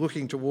 we'll be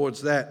looking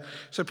towards that.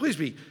 So please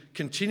be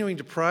continuing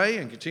to pray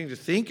and continue to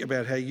think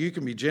about how you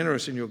can be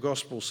generous in your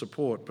gospel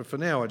support. But for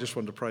now, I just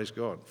want to praise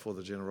God for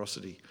the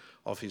generosity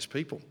of his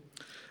people.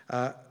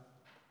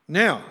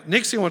 Now,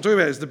 next thing I want to talk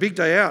about is the big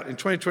day out in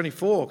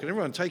 2024. Can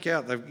everyone take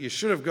out, you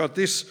should have got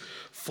this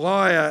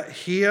flyer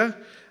here.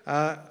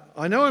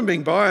 I know I'm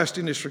being biased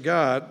in this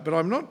regard, but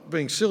I'm not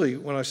being silly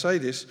when I say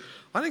this.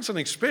 I think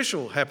something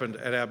special happened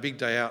at our big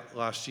day out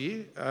last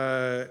year.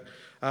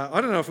 I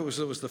don't know if it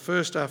was the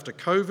first after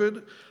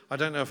COVID. I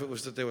don't know if it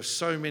was that there were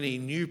so many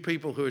new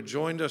people who had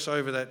joined us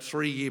over that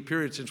 3-year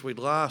period since we'd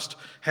last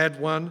had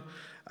one.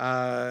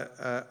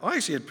 I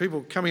actually had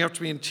people coming up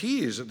to me in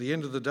tears at the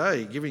end of the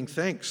day, giving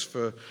thanks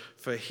for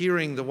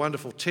hearing the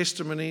wonderful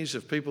testimonies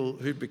of people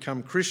who'd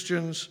become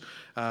Christians,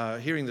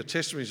 hearing the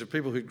testimonies of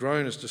people who'd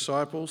grown as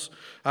disciples.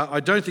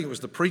 I don't think it was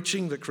the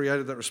preaching that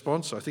created that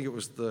response. I think it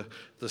was the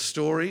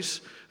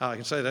stories. I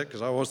can say that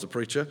because I was the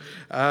preacher.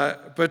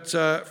 But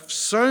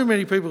so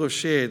many people have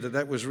shared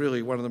that was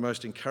really one of the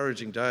most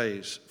encouraging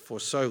days for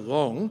so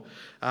long.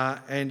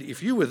 And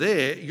if you were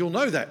there, you'll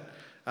know that.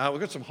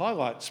 We've got some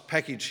highlights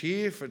package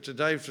here for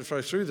today to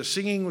throw through. The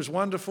singing was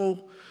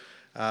wonderful.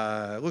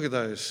 Look at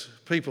those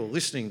people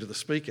listening to the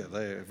speaker.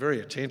 They're very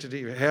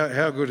attentive.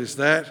 How good is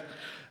that?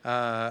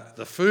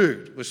 The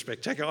food was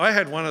spectacular. I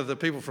had one of the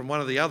people from one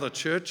of the other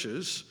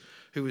churches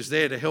who was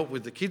there to help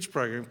with the kids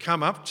program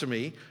come up to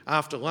me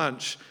after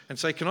lunch and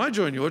say, can I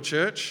join your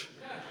church?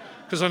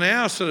 Because on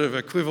our sort of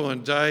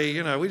equivalent day,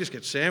 you know, we just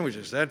get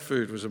sandwiches. That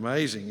food was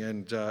amazing.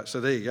 And so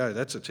there you go.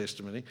 That's a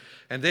testimony.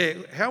 And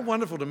how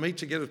wonderful to meet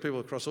together with people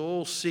across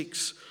all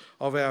 6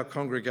 of our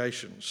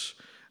congregations.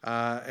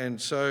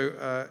 And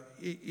so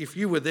if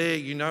you were there,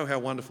 you know how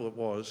wonderful it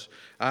was.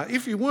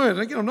 If you weren't,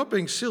 and again, I'm not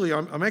being silly,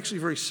 I'm actually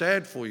very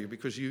sad for you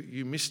because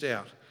you missed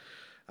out.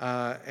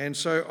 And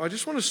so I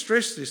just want to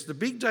stress this. The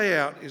big day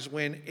out is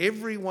when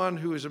everyone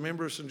who is a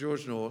member of St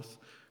George North,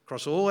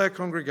 across all our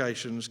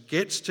congregations,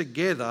 gets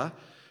together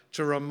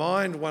to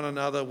remind one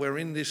another we're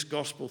in this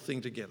gospel thing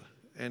together,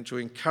 and to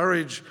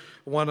encourage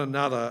one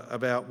another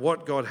about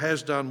what God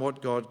has done,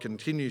 what God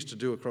continues to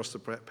do across the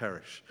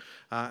parish.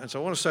 And so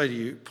I want to say to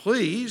you,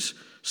 please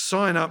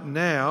sign up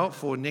now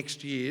for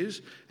next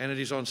year's, and it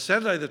is on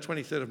Saturday the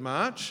 23rd of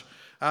March.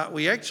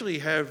 We actually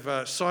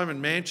have Simon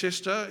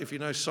Manchester, if you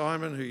know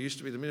Simon, who used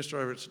to be the minister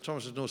over at St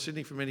Thomas's, North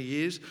Sydney for many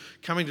years,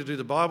 coming to do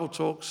the Bible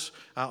talks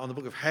on the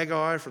book of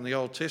Haggai from the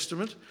Old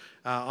Testament.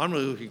 I'm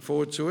really looking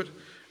forward to it.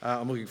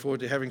 I'm looking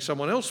forward to having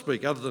someone else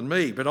speak other than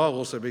me, but I'll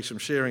also be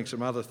sharing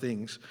some other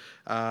things.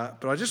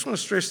 But I just want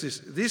to stress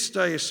this. This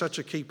day is such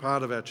a key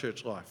part of our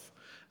church life.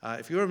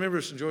 If you're a member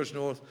of St George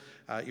North,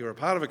 you're a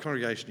part of a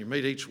congregation. You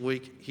meet each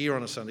week here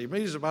on a Sunday. You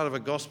meet as a part of a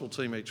gospel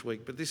team each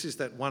week, but this is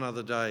that one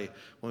other day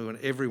when we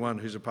want everyone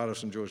who's a part of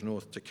St George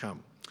North to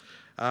come.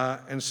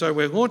 And so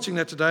we're launching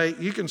that today.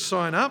 You can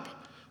sign up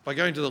by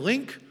going to the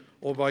link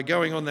or by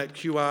going on that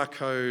QR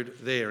code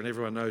there, and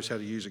everyone knows how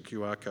to use a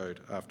QR code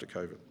after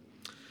COVID.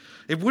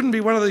 It wouldn't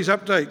be one of these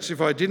updates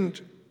if I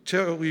didn't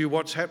tell you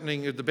what's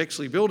happening at the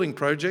Bexley building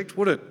project,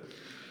 would it?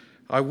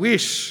 I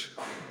wish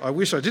I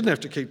didn't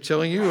have to keep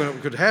telling you and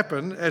it could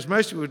happen. As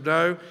most of you would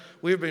know,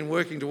 we've been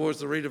working towards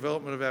the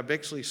redevelopment of our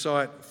Bexley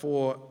site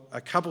for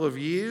a couple of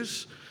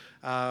years.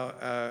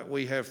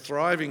 We have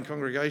thriving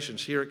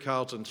congregations here at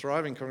Carlton,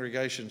 thriving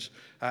congregations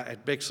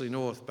at Bexley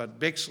North, but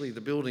Bexley,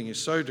 the building,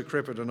 is so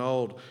decrepit and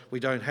old, we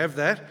don't have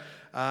that.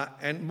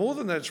 And more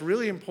than that, it's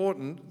really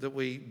important that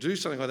we do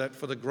something like that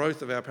for the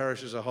growth of our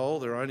parish as a whole.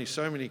 There are only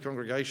so many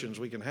congregations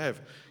we can have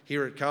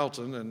here at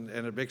Carlton and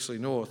at Bexley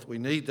North. We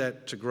need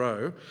that to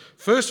grow.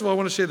 First of all, I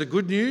want to share the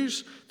good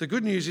news. The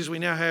good news is we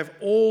now have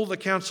all the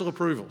council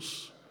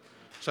approvals.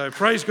 So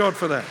praise God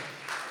for that.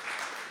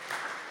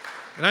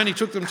 It only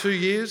took them 2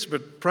 years,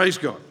 but praise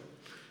God.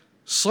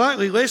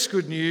 Slightly less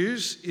good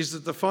news is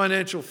that the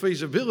financial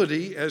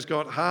feasibility has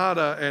got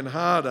harder and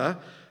harder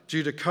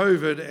due to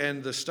COVID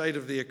and the state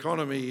of the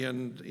economy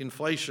and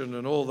inflation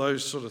and all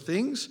those sort of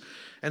things.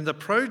 And the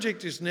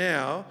project is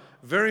now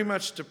very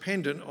much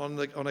dependent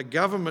on a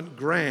government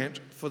grant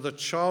for the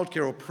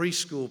childcare or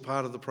preschool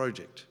part of the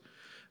project.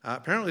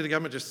 Apparently the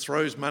government just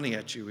throws money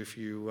at you if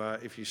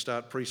you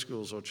start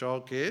preschools or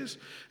childcares.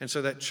 And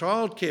so that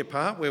childcare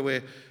part, where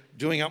we're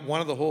doing up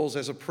one of the halls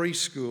as a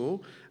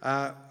preschool,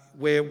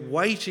 we're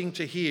waiting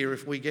to hear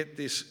if we get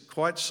this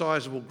quite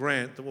sizable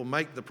grant that will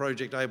make the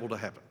project able to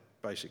happen,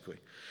 basically.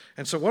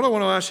 And so what I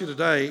want to ask you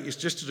today is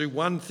just to do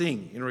one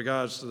thing in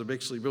regards to the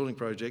Bexley building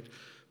project.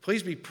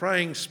 Please be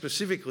praying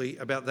specifically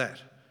about that.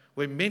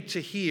 We're meant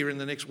to hear in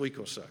the next week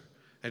or so.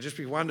 And just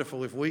be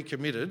wonderful if we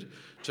committed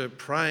to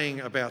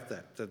praying about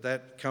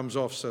that comes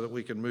off so that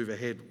we can move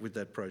ahead with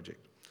that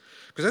project.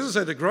 Because as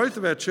I say, the growth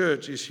of our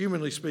church is,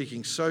 humanly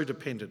speaking, so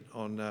dependent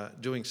on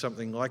doing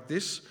something like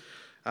this.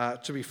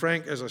 To be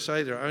frank, as I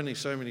say, there are only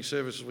so many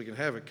services we can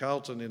have at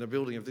Carlton in a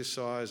building of this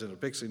size, and at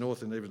Bexley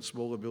North in an even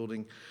smaller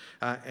building.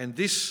 And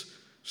this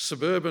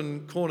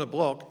suburban corner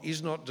block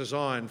is not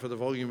designed for the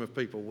volume of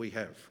people we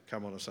have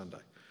come on a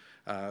Sunday.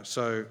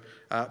 So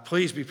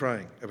please be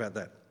praying about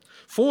that.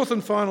 Fourth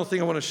and final thing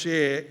I want to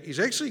share is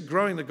actually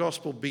growing the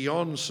gospel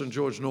beyond St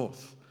George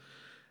North.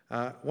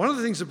 One of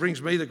the things that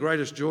brings me the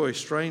greatest joy,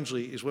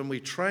 strangely, is when we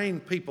train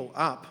people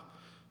up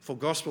for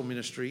gospel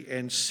ministry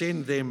and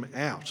send them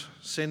out,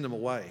 send them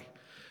away.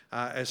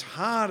 As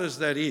hard as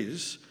that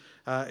is,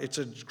 it's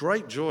a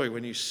great joy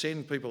when you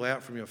send people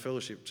out from your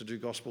fellowship to do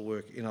gospel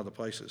work in other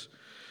places.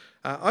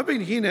 I've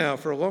been here now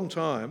for a long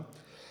time,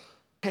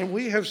 and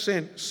we have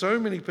sent so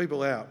many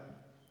people out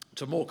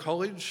to Moore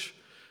College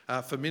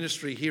for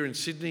ministry here in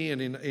Sydney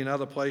and in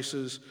other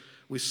places,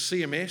 with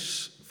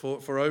CMS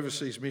for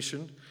overseas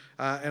mission.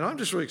 And I'm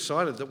just really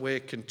excited that we're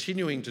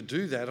continuing to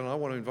do that, and I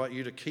want to invite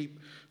you to keep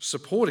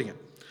supporting it.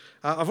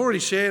 I've already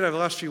shared over the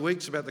last few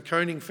weeks about the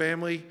Koning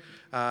family,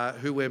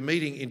 who we're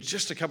meeting in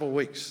just a couple of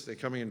weeks. They're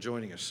coming and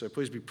joining us, so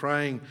please be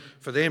praying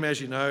for them.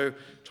 As you know,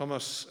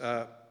 Thomas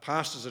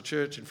pastors a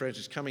church in France.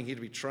 He's coming here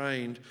to be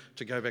trained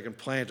to go back and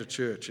plant a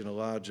church in a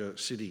larger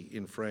city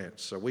in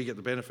France. So we get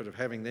the benefit of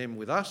having them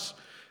with us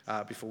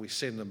before we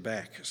send them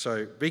back.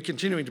 So be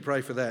continuing to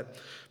pray for that.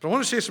 But I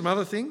want to share some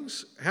other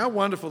things. How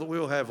wonderful that we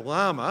will have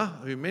Lama,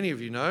 who many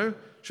of you know.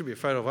 Should be a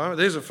photo of Lama.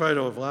 There's a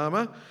photo of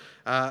Lama.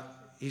 Lama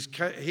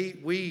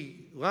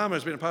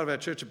has been a part of our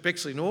church at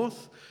Bexley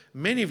North.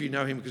 Many of you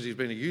know him because he's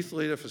been a youth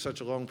leader for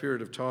such a long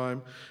period of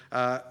time.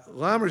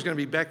 Lama is going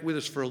to be back with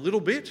us for a little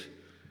bit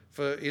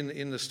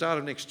in the start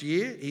of next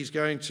year. He's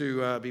going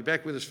to be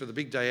back with us for the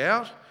big day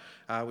out,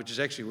 which is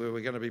actually where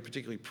we're going to be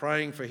particularly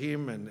praying for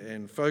him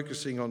and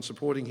focusing on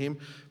supporting him.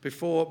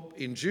 Before,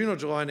 in June or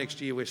July next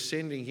year, we're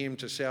sending him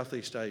to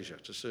Southeast Asia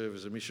to serve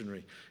as a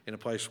missionary in a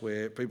place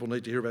where people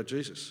need to hear about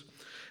Jesus.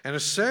 And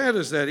as sad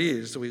as that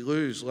is, that we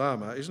lose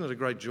Lama, isn't it a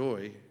great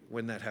joy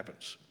when that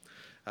happens?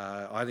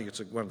 I think it's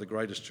one of the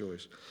greatest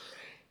joys.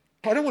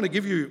 I don't want to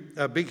give you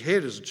a big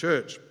head as a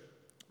church,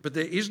 but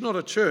there is not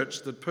a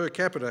church that per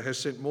capita has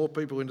sent more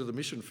people into the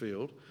mission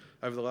field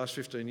over the last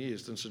 15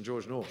 years than St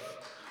George North.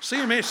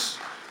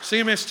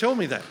 CMS tell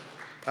me that.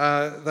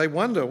 They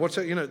wonder,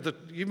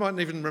 you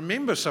mightn't even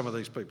remember some of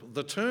these people.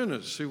 The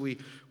Turners, who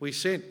we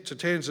sent to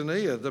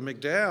Tanzania, the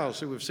McDowells,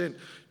 who we've sent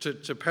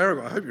to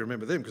Paraguay. I hope you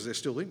remember them because they're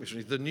still link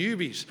missionaries. The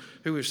Newbies,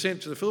 who we've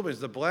sent to the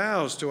Philippines. The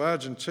Blaus to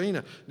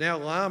Argentina. Now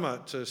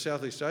Lama to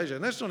Southeast Asia.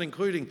 And that's not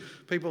including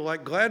people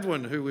like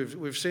Gladwin, who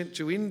we've sent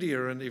to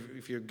India. And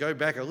if you go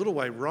back a little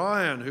way,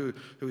 Ryan,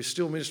 who is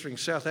still ministering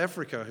South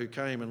Africa, who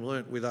came and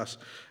learnt with us.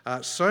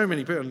 So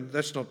many people, and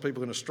that's not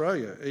people in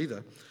Australia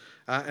either.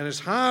 And as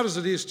hard as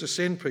it is to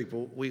send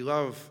people, we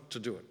love to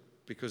do it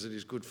because it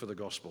is good for the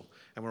gospel.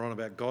 And we're on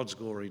about God's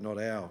glory, not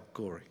our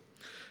glory.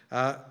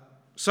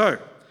 So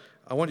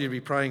I want you to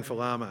be praying for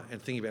Lama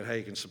and thinking about how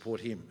you can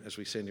support him as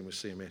we send him with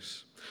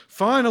CMS.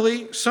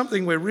 Finally,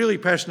 something we're really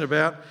passionate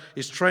about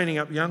is training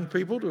up young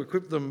people to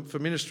equip them for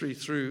ministry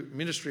through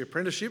ministry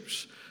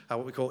apprenticeships,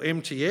 what we call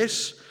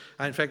MTS.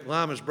 In fact,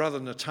 Lama's brother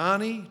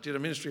Natani did a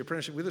ministry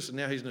apprenticeship with us, and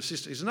now he's an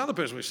assistant. He's another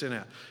person we've sent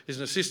out. He's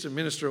an assistant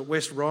minister at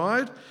West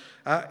Ryde.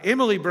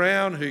 Emily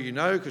Brown, who you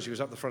know because she was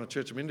up the front of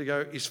church a minute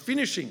ago, is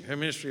finishing her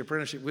ministry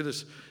apprenticeship with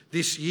us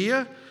this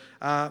year,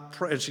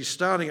 and she's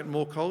starting at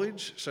Moore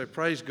College. So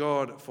praise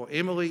God for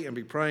Emily and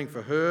be praying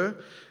for her.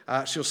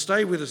 She'll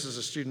stay with us as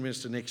a student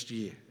minister next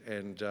year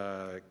and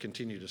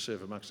continue to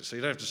serve amongst us. So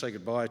you don't have to say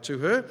goodbye to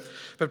her.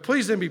 But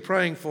please then be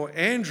praying for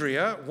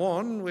Andrea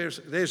Wan.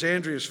 There's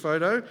Andrea's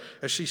photo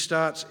as she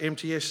starts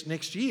MTS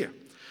next year.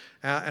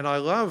 And I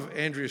love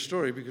Andrea's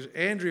story because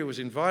Andrea was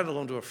invited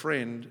along to a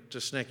friend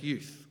to Snack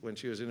Youth when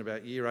she was in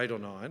about year 8 or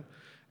 9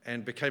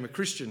 and became a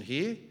Christian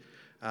here.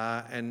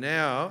 And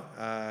now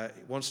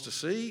wants to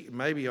see,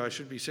 maybe I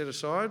should be set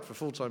aside for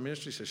full-time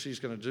ministry, so she's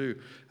going to do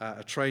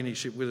a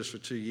traineeship with us for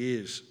 2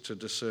 years to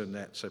discern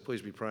that. So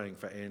please be praying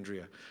for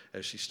Andrea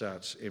as she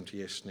starts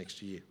MTS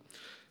next year.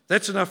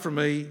 That's enough from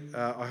me.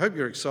 I hope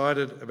you're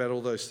excited about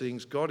all those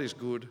things. God is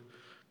good.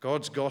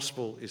 God's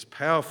gospel is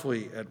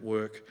powerfully at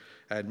work,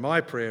 and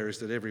my prayer is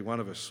that every one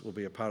of us will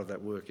be a part of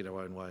that work in our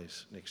own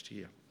ways next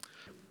year.